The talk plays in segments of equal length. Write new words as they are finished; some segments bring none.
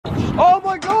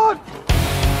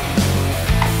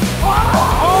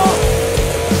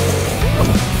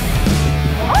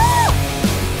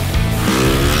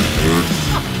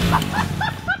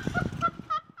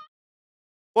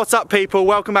What's up people,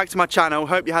 welcome back to my channel.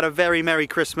 Hope you had a very Merry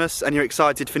Christmas and you're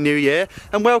excited for New Year.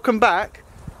 And welcome back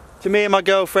to me and my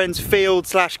girlfriend's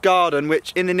field/garden,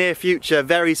 which in the near future,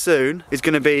 very soon, is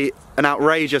going to be an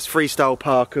outrageous freestyle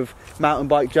park of mountain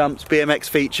bike jumps, BMX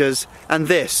features, and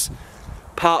this,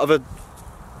 part of a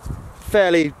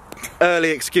fairly early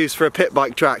excuse for a pit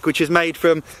bike track, which is made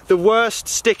from the worst,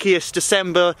 stickiest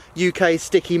December UK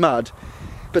sticky mud.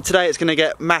 But today it's going to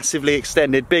get massively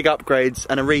extended, big upgrades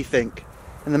and a rethink.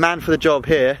 And the man for the job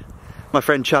here, my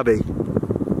friend Chubby.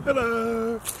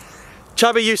 Hello.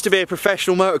 Chubby used to be a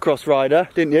professional motocross rider,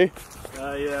 didn't you?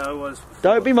 Yeah, I was.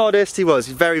 Don't be modest, he was.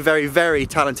 He's a very, very, very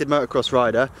talented motocross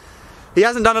rider. He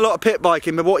hasn't done a lot of pit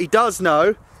biking, but what he does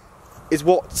know is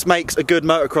what makes a good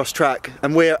motocross track,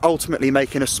 and we're ultimately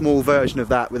making a small version of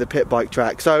that with a pit bike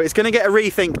track. So it's going to get a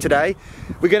rethink today.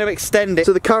 We're going to extend it.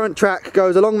 So the current track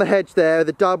goes along the hedge there,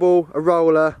 the double, a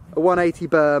roller, a 180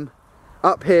 berm,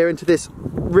 up here into this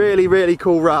really, really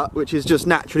cool rut, which is just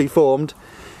naturally formed.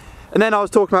 And then I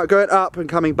was talking about going up and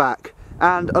coming back.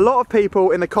 And a lot of people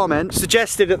in the comments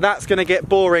suggested that that's going to get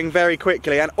boring very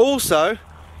quickly. And also,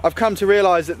 I've come to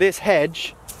realise that this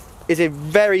hedge is a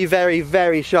very, very,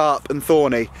 very sharp and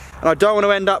thorny. And I don't want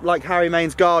to end up like Harry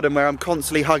Main's garden where I'm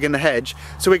constantly hugging the hedge.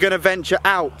 So we're going to venture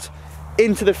out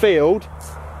into the field.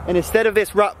 And instead of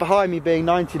this rut behind me being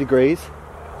 90 degrees,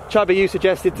 Chubby, you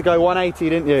suggested to go 180,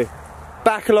 didn't you?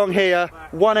 Back along here,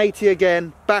 180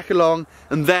 again, back along,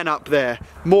 and then up there.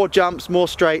 More jumps, more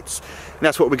straights, and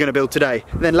that's what we're going to build today.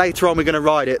 And then later on we're going to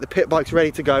ride it. The pit bike's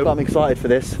ready to go. I'm excited for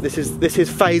this. This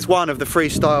is phase one of the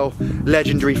freestyle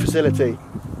legendary facility,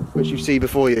 which you see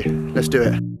before you. Let's do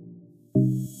it.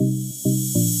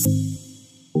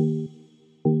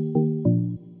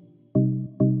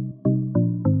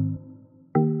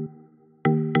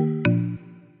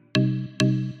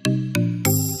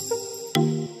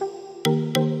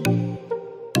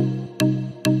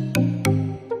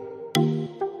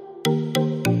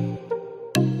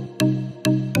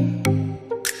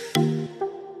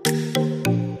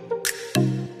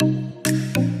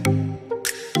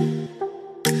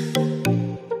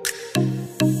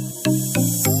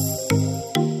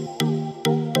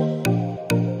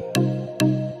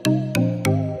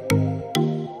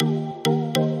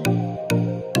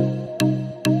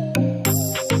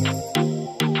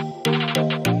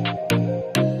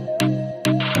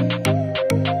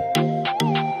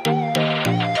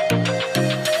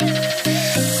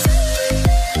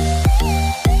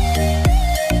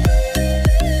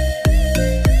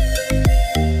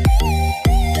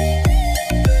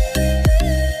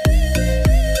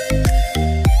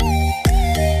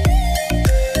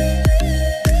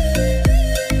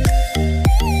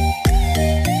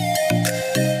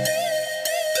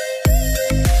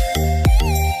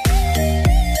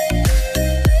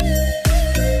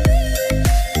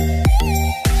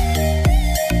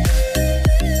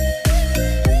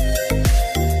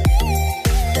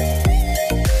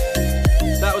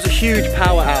 Huge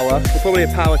power hour, probably a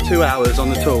power 2 hours on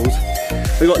the tools.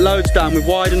 We got loads done, we've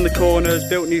widened the corners,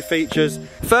 built new features.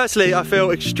 Firstly, I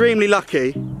feel extremely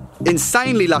lucky,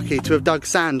 insanely lucky to have dug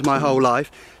sand my whole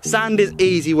life. Sand is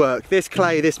easy work. This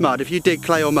clay, this mud, if you dig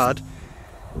clay or mud,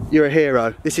 you're a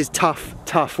hero. This is tough,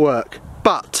 tough work.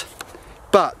 But,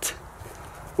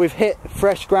 we've hit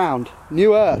fresh ground,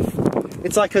 new earth.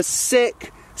 It's like a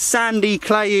sick, sandy,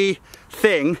 clayey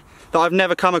thing that I've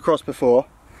never come across before.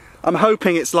 I'm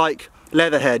hoping it's like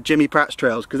Leatherhead, Jimmy Pratt's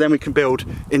trails, because then we can build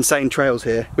insane trails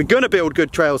here. We're going to build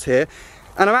good trails here,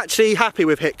 and I'm actually happy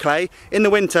with hit clay. In the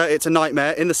winter, it's a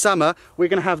nightmare. In the summer, we're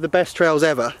going to have the best trails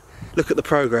ever. Look at the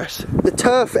progress. The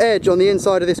turf edge on the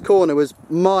inside of this corner was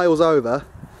miles over.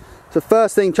 So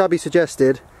first thing Chubby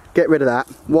suggested, get rid of that,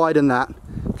 widen that,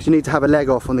 because you need to have a leg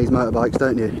off on these motorbikes,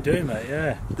 don't you? You do, mate,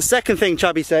 yeah. The second thing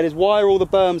Chubby said is, why are all the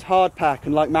berms hard pack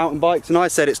and like mountain bikes? And I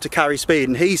said it's to carry speed,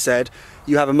 and he said,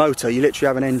 you have a motor, you literally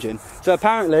have an engine. So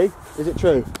apparently, is it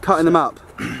true? Cutting them up.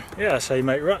 Yeah, so you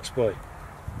make ruts, boy.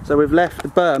 So we've left the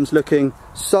berms looking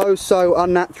so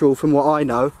unnatural from what I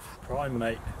know. Prime,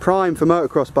 mate. Prime for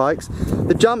motocross bikes.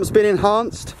 The jump's been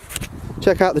enhanced.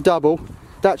 Check out the double.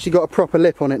 It's actually got a proper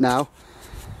lip on it now.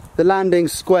 The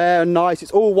landing's square and nice.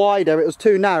 It's all wider. It was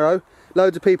too narrow.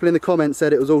 Loads of people in the comments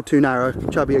said it was all too narrow.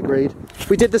 Chubby agreed.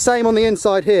 We did the same on the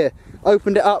inside here.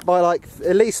 Opened it up by like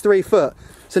at least 3 foot.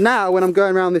 So now when I'm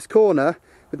going around this corner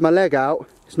with my leg out,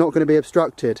 it's not going to be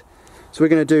obstructed. So we're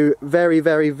going to do very,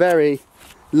 very, very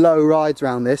low rides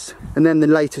around this. And then the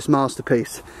latest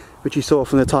masterpiece, which you saw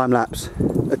from the time lapse,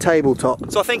 a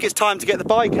tabletop. So I think it's time to get the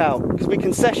bike out, because we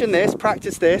can session this,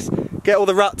 practice this, get all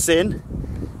the ruts in,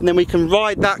 and then we can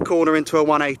ride that corner into a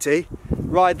 180,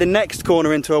 ride the next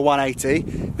corner into a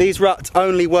 180. These ruts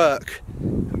only work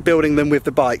building them with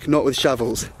the bike, not with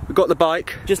shovels. We've got the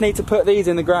bike, just need to put these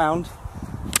in the ground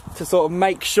to sort of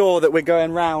make sure that we're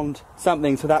going round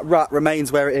something so that rut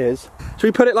remains where it is. Should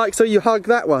we put it like so you hug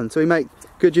that one so we make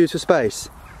good use of space?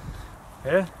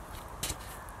 Yeah.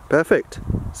 Perfect.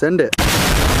 Send it.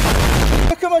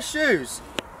 Look at my shoes.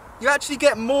 You actually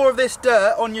get more of this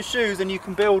dirt on your shoes than you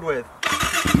can build with.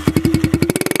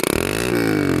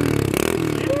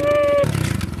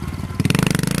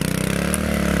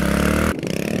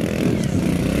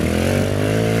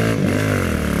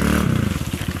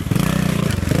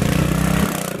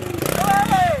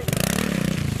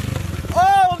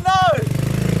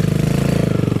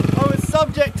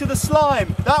 To the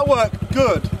slime. That worked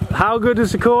good. How good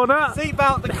is the corner?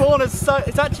 Seatbelt, the corner's so,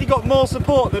 it's actually got more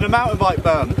support than a mountain bike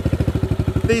berm.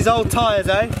 These old tyres,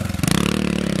 eh?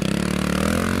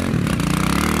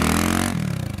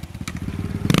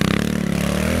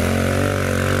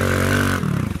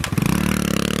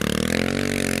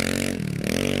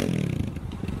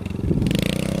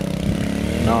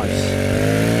 Nice.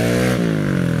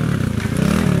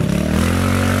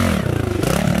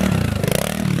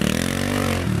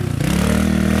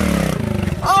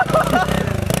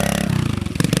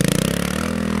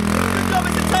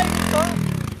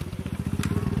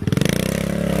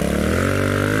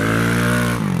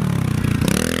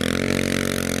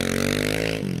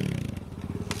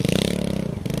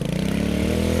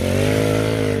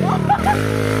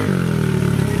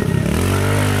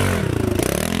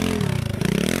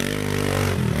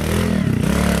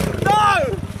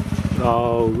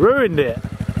 Oh, ruined it.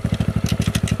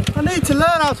 I need to learn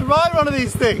how to ride one of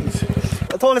these things.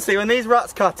 But honestly, when these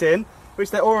ruts cut in, which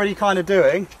they're already kind of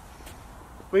doing,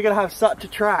 we're going to have such a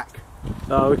track.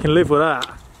 Oh, we can live with that.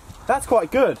 That's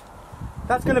quite good.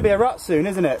 That's going to be a rut soon,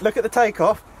 isn't it? Look at the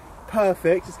takeoff.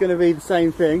 Perfect. It's going to be the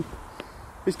same thing.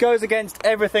 This goes against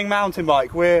everything mountain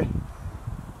bike. We're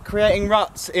creating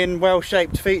ruts in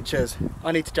well-shaped features.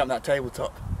 I need to jump that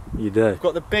tabletop. You do. I've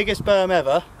got the biggest berm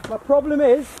ever. My problem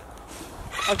is,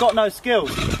 I've got no skills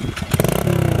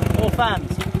or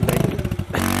fans.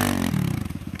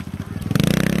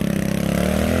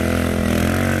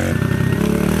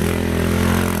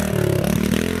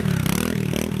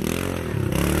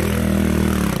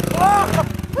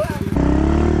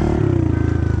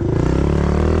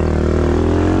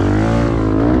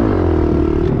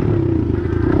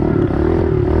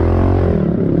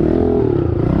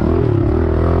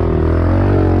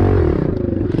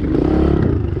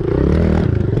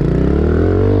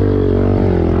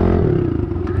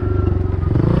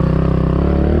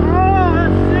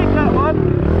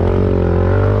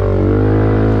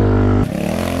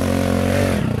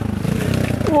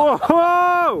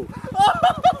 Whoa!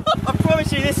 I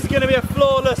promise you this is going to be a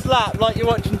flawless lap, like you're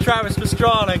watching Travis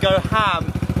Pastrana go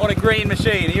ham on a green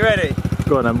machine. Are you ready?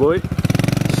 Go on then, boy.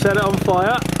 Set it on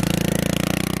fire.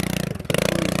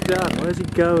 He's done. Where's he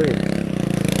going?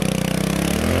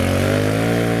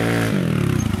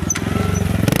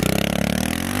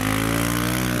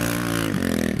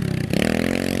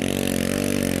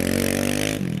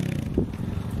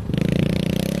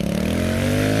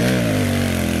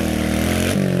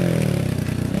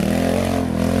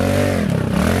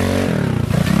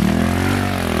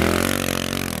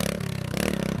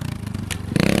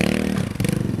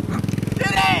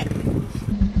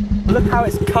 Look how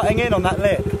it's cutting in on that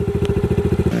lip.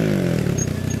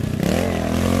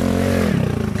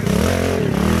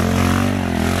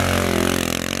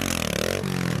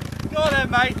 Go on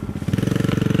then, mate.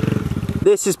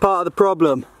 This is part of the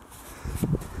problem.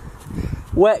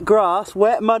 Wet grass,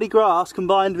 wet muddy grass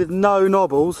combined with no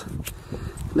knobbles.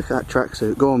 Look at that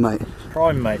tracksuit. Go on, mate.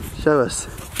 Prime, mate. Show us.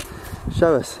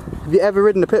 Show us. Have you ever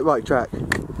ridden a pit bike track?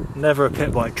 Never a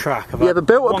pit bike track. Have you ever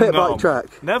built a pit bike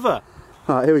track? Never.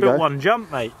 Alright, here we Built go. one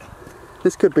jump, mate.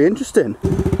 This could be interesting.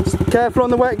 Just careful on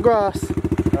the wet grass.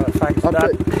 Oh, thanks,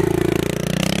 Dad.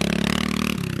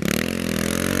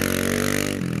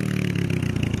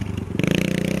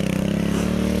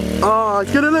 Oh,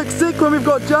 it's gonna look sick when we've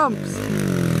got jumps.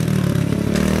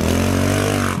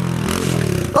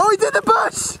 Oh, he's in the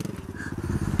bush!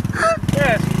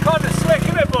 Yeah, it's kind of slick,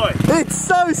 isn't it, boy? It's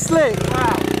so slick.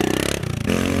 Wow.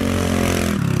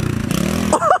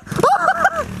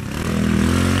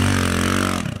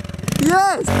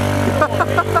 Yes!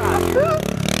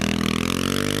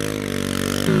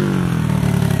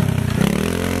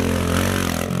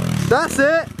 That's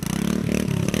it!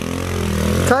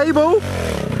 Table!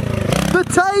 The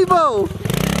table!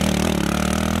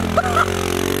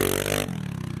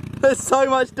 There's so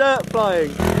much dirt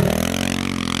flying.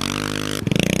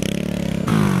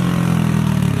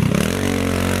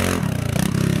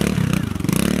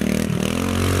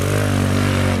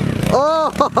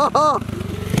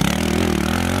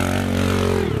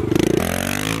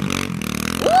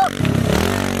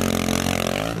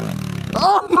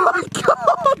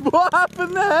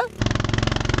 happened there?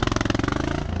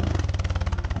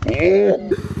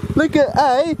 Look at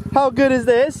A, how good is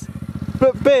this?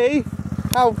 But B,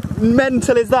 how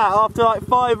mental is that after like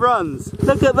 5 runs?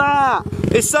 Look at that!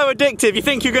 It's so addictive. You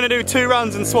think you're going to do 2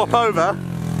 runs and swap over,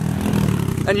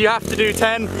 and you have to do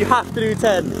 10. You have to do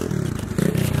 10.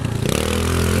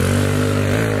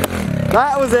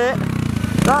 That was it.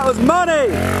 That was money.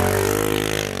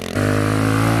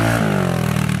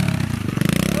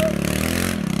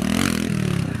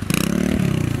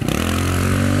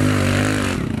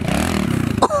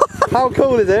 How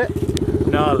cool is it?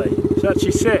 Gnarly. It's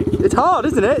actually sick. It's hard,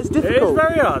 isn't it? It's difficult. It is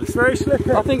very hard. It's very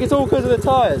slippery. I think it's all because of the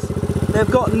tyres. They've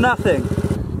got nothing.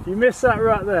 You missed that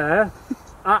rut there,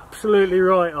 absolutely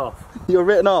right off. You're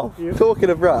written off. Yep. Talking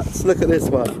of ruts, look at this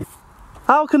one.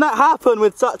 How can that happen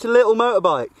with such a little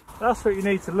motorbike? That's what you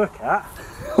need to look at.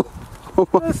 Oh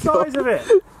my The size of it.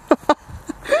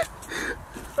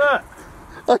 Look.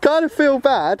 I kind of feel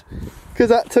bad because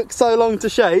that took so long to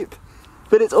shape,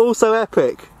 but it's also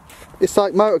epic. It's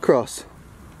like motocross.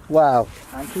 Wow.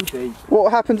 Ankle deep.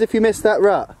 What happens if you miss that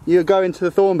rut? You go into the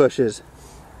thorn bushes.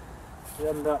 You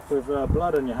end up with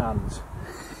blood on your hands.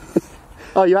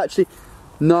 Oh, you actually...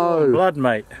 No. Blood,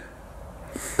 mate.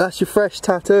 That's your fresh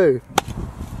tattoo.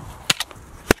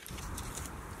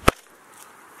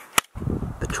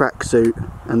 The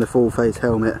tracksuit and the full face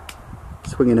helmet,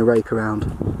 swinging a rake around.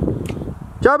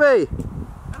 Chubby!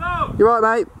 Hello! You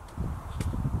right, mate?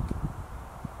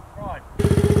 Right.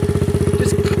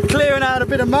 Just clearing out a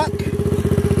bit of muck.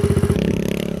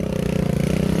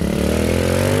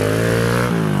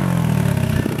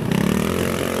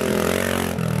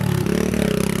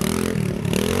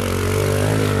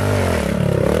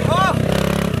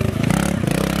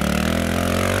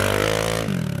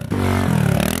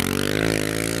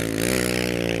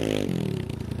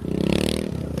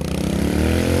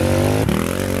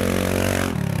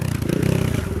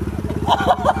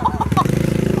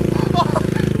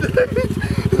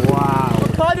 Wow.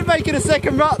 I'm kind of making a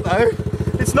second rut though.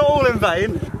 It's not all in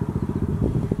vain.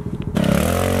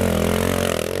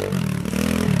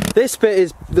 This bit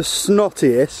is the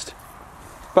snottiest,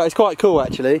 but it's quite cool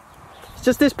actually. It's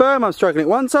just this berm I'm struggling.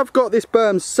 Once I've got this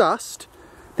berm sussed,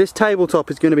 this tabletop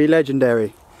is going to be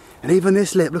legendary. And even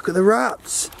this lip, look at the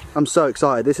ruts. I'm so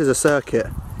excited. This is a circuit.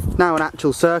 Now an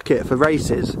actual circuit for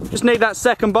races. Just need that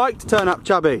second bike to turn up,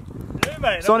 Chubby. Yeah,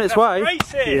 mate, It's on its way.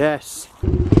 Racing. Yes.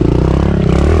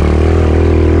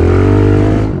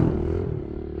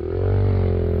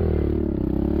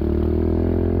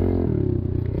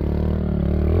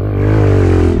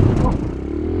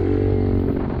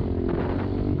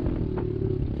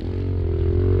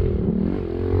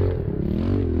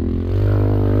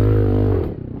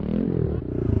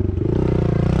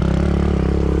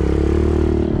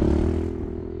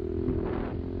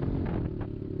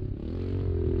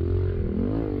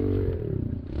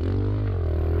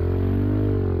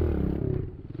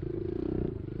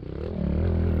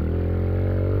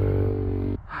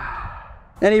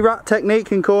 Any rut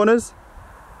technique in corners?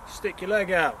 Stick your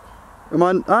leg out.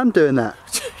 I'm doing that.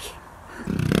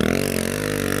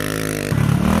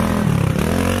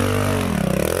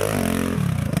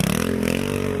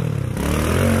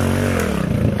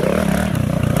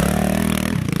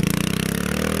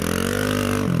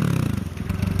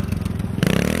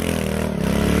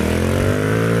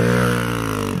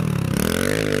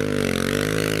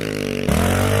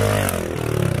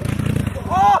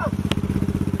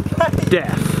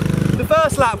 Death. The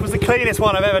first lap was the cleanest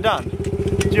one I've ever done.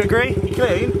 Do you agree?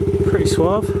 Clean? Pretty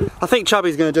suave. I think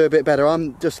Chubby's going to do a bit better.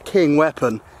 I'm just king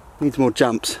weapon. Needs more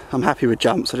jumps. I'm happy with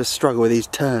jumps. I just struggle with these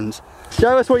turns.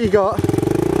 Show us what you got.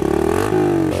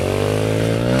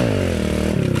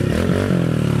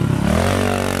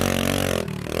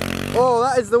 Oh,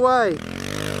 that is the way.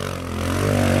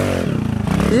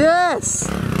 Yes!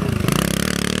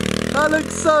 That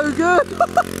looks so good.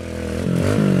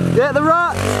 Get the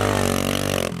rut.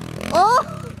 Oh!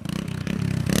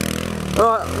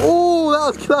 Alright, oh, that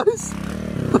was close.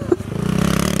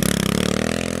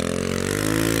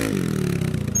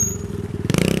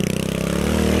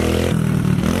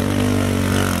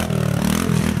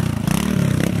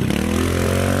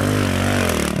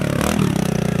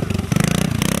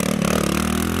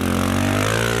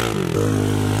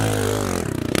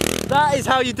 That is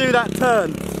how you do that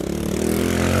turn.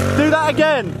 Do that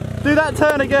again. Do that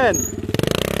turn again.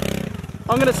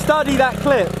 I'm going to study that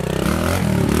clip.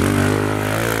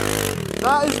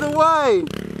 That is the way.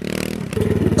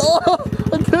 Oh,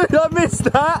 dude, I missed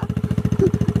that.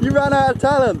 You ran out of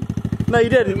talent. No, you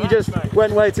didn't. You just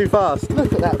went way too fast.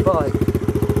 Look at that bike.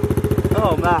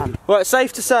 Oh, man. Well, it's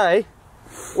safe to say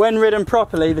when ridden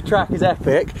properly, the track is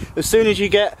epic. As soon as you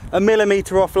get a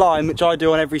millimetre offline, which I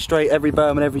do on every straight, every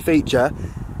berm and every feature,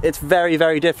 it's very,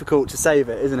 very difficult to save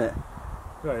it, isn't it?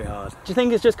 Very hard. Do you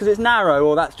think it's just because it's narrow,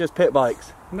 or that's just pit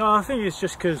bikes? No, I think it's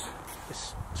just because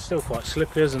it's still quite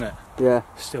slippery, isn't it? Yeah.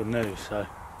 It's still new, so.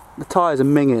 The tyres are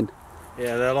minging.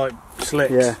 Yeah, they're like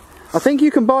slicks. Yeah. I think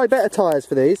you can buy better tyres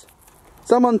for these.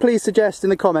 Someone please suggest in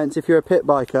the comments if you're a pit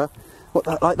biker.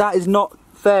 Like that is not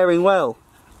faring well.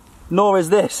 Nor is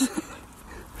this.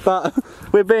 But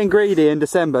we're being greedy in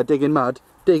December, digging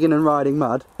and riding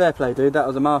mud. Fair play, dude, that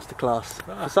was a masterclass.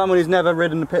 For someone who's never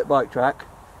ridden a pit bike track,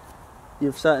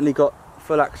 you've certainly got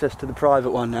full access to the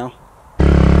private one now.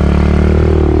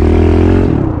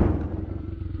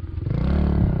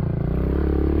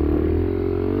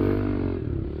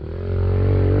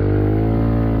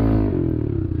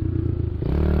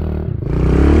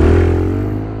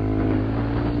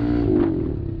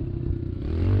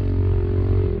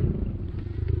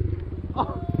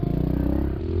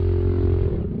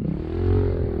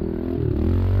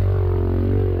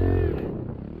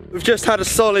 We've just had a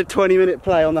solid 20-minute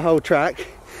play on the whole track,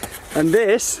 and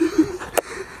this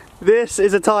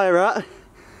is a tyre rut,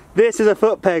 this is a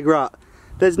foot peg rut.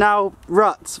 There's now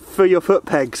ruts for your foot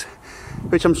pegs,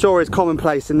 which I'm sure is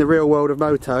commonplace in the real world of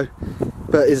moto,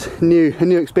 but is a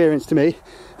new experience to me.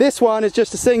 This one is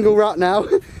just a single rut now,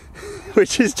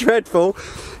 which is dreadful,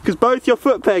 because both your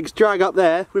foot pegs drag up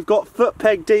there. We've got foot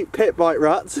peg deep pit bike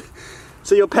ruts,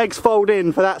 so your pegs fold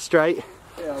in for that straight.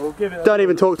 Yeah, we'll give it. Don't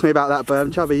even talk to me about that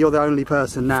berm. Chubby, you're the only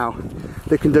person now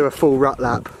that can do a full rut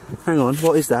lap. Hang on,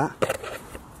 what is that?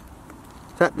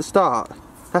 Is that the start?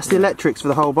 That's the electrics for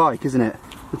the whole bike, isn't it?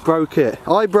 We broke it.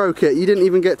 I broke it. You didn't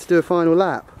even get to do a final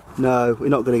lap. No, we're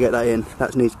not going to get that in.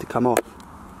 That needs to come off.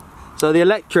 So the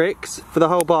electrics for the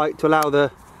whole bike to allow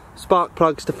the spark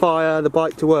plugs to fire, the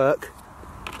bike to work,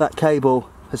 that cable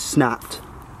has snapped.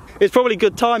 It's probably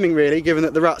good timing really, given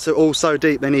that the ruts are all so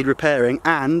deep they need repairing,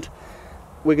 and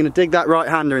we're going to dig that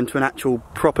right-hander into an actual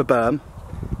proper berm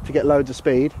to get loads of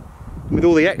speed. And with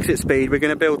all the exit speed, we're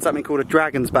going to build something called a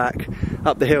dragon's back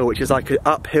up the hill, which is like an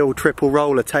uphill triple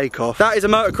roller takeoff. That is a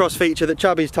motocross feature that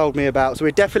Chubby's told me about, so we're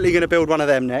definitely going to build one of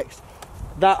them next.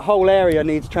 That whole area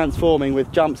needs transforming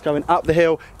with jumps going up the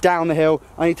hill, down the hill.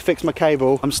 I need to fix my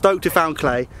cable. I'm stoked to found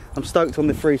clay. I'm stoked on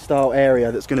the freestyle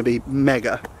area that's going to be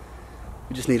mega.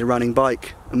 We just need a running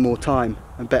bike and more time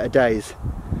and better days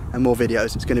and more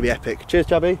videos. It's going to be epic. Cheers,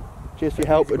 Chubby. Cheers for your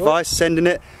help, advice, sending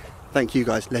it. Thank you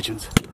guys, legends.